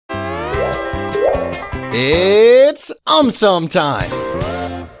It's AumSum time!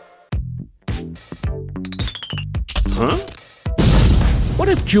 What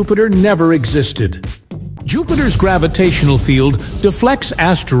if Jupiter never existed? Jupiter's gravitational field deflects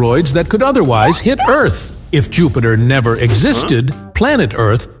asteroids that could otherwise hit Earth. If Jupiter never existed, planet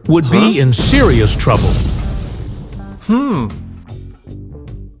Earth would be in serious trouble.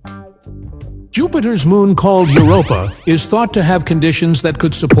 Jupiter's moon, called Europa, is thought to have conditions that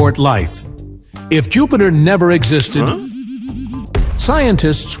could support life. If Jupiter never existed,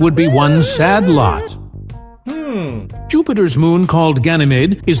 scientists would be one sad lot. Jupiter's moon, called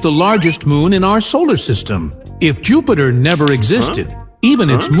Ganymede, is the largest moon in our solar system. If Jupiter never existed, even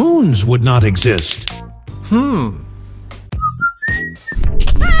its moons would not exist. What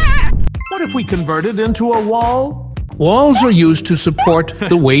if we converted into a wall? Walls are used to support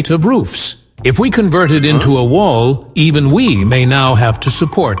the weight of roofs. If we converted into a wall, even we may now have to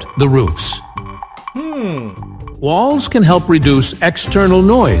support the roofs. Walls can help reduce external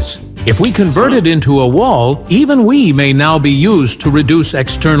noise. If we converted into a wall, even we may now be used to reduce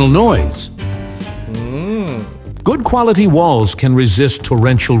external noise. Good quality walls can resist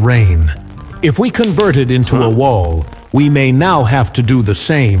torrential rain. If we converted into a wall, we may now have to do the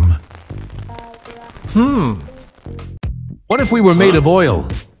same. What if we were made of oil?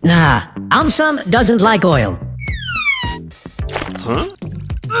 Nah, AumSum doesn't like oil.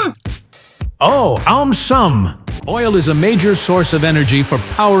 Oh, AumSum! Oil is a major source of energy for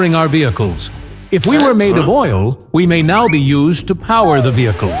powering our vehicles. If we were made of oil, we may now be used to power the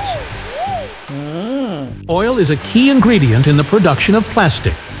vehicles. Oil is a key ingredient in the production of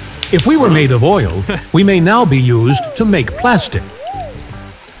plastic. If we were made of oil, we may now be used to make plastic.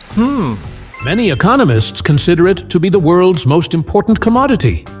 Many economists consider it to be the world's most important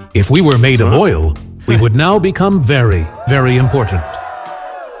commodity. If we were made of oil, we would now become very, very important.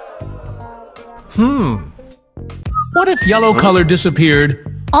 What if yellow color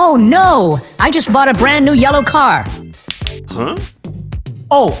disappeared? Oh no! I just bought a brand new yellow car.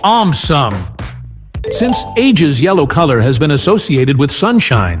 Oh, AumSum! Since ages, yellow color has been associated with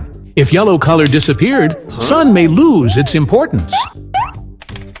sunshine. If yellow color disappeared, sun may lose its importance.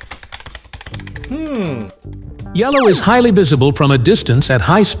 Yellow is highly visible from a distance at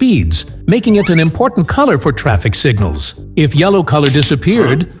high speeds, making it an important color for traffic signals. If yellow color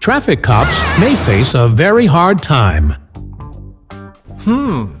disappeared, traffic cops may face a very hard time.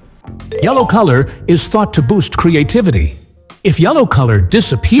 Yellow color is thought to boost creativity. If yellow color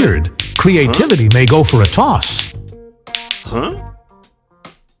disappeared, creativity may go for a toss.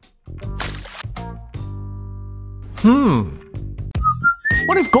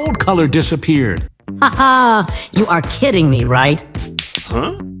 What if gold color disappeared? Haha, you are kidding me, right?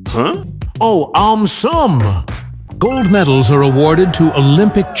 Oh, AumSum! Gold medals are awarded to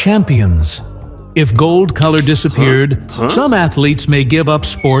Olympic champions. If gold color disappeared, some athletes may give up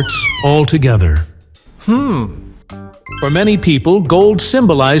sports altogether. For many people, gold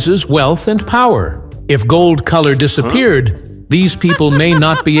symbolizes wealth and power. If gold color disappeared, these people may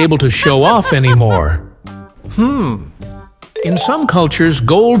not be able to show off anymore. In some cultures,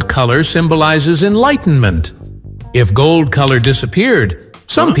 gold color symbolizes enlightenment. If gold color disappeared,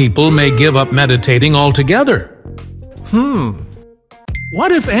 some people may give up meditating altogether.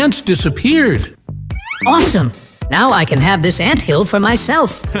 What if ants disappeared? Awesome! Now I can have this anthill for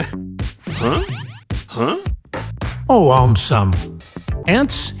myself. Oh, AumSum.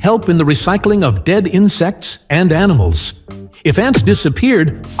 Ants help in the recycling of dead insects and animals. If ants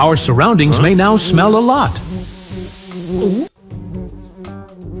disappeared, our surroundings may now smell a lot.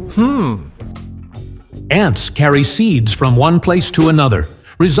 Ants carry seeds from one place to another,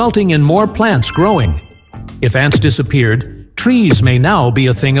 resulting in more plants growing. If ants disappeared, trees may now be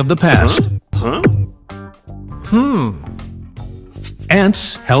a thing of the past.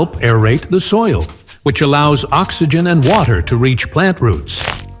 Ants help aerate the soil, which allows oxygen and water to reach plant roots.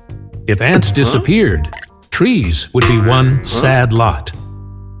 If ants disappeared, trees would be one sad lot.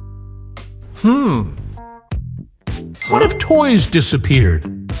 What if toys disappeared?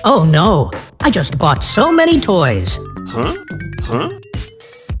 Oh no, I just bought so many toys.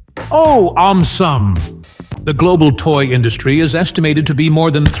 Oh, AumSum! The global toy industry is estimated to be more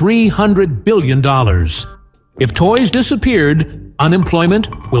than $300 billion. If toys disappeared, unemployment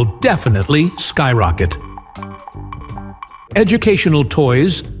will definitely skyrocket. Educational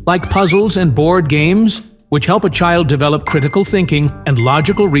toys, like puzzles and board games, which help a child develop critical thinking and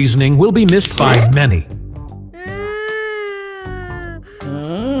logical reasoning, will be missed by many.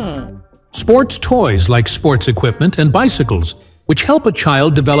 Sports toys like sports equipment and bicycles, which help a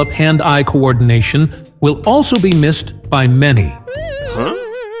child develop hand-eye coordination, will also be missed by many.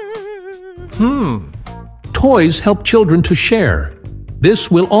 toys help children to share. This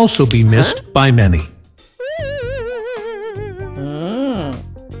will also be missed by many.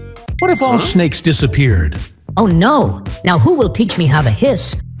 What if all snakes disappeared? Oh no! Now who will teach me how to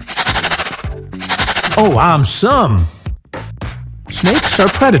hiss? Oh, AumSum! Snakes are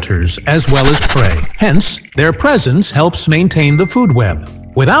predators as well as prey. Hence, their presence helps maintain the food web.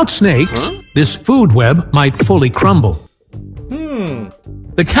 Without snakes, this food web might fully crumble.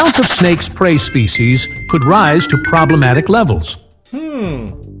 The count of snakes' prey species could rise to problematic levels.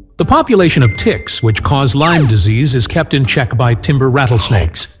 The population of ticks, which cause Lyme disease, is kept in check by timber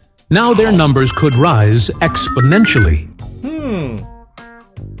rattlesnakes. Now their numbers could rise exponentially.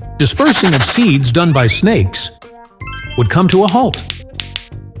 Dispersing of seeds done by snakes would come to a halt.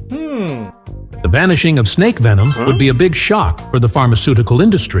 The vanishing of snake venom would be a big shock for the pharmaceutical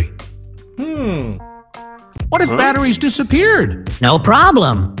industry. What if batteries disappeared? No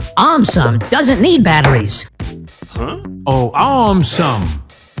problem. AumSum doesn't need batteries. Oh, AumSum!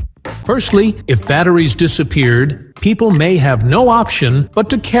 Firstly, if batteries disappeared, people may have no option but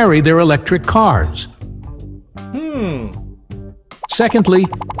to carry their electric cars. Secondly,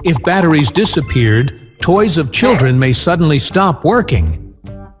 if batteries disappeared, toys of children may suddenly stop working.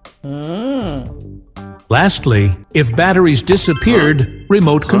 Lastly, if batteries disappeared,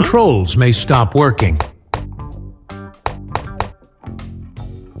 remote controls may stop working.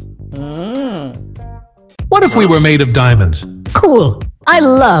 What if we were made of diamonds? Cool. I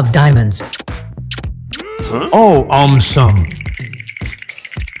love diamonds. Oh, AumSum.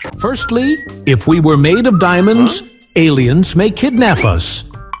 Firstly, if we were made of diamonds, aliens may kidnap us.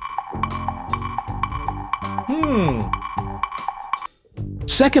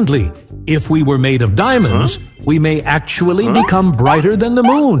 Secondly, if we were made of diamonds, we may actually become brighter than the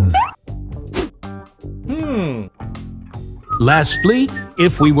moon. Lastly,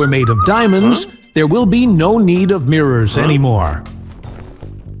 if we were made of diamonds, there will be no need of mirrors anymore.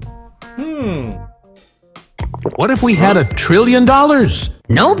 What if we had $1 trillion?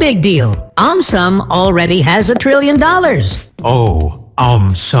 No big deal. AumSum already has $1 trillion. Oh,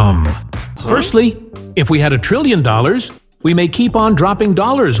 AumSum. Firstly, if we had $1 trillion, we may keep on dropping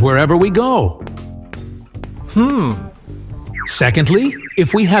dollars wherever we go. Secondly,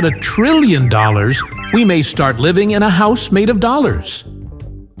 if we had $1 trillion, we may start living in a house made of dollars.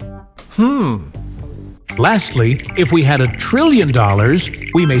 Lastly, if we had $1 trillion,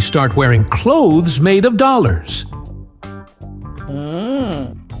 we may start wearing clothes made of dollars.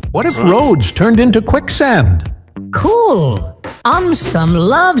 What if roads turned into quicksand? Cool. AumSum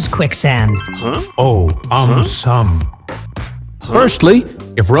loves quicksand. Oh, AumSum. Firstly,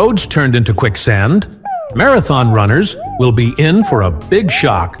 if roads turned into quicksand, marathon runners will be in for a big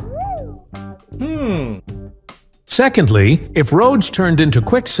shock. Secondly, if roads turned into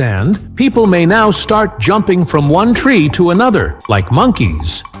quicksand, people may now start jumping from one tree to another, like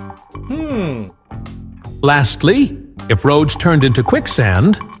monkeys. Lastly, if roads turned into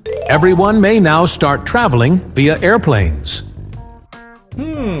quicksand, everyone may now start traveling via airplanes.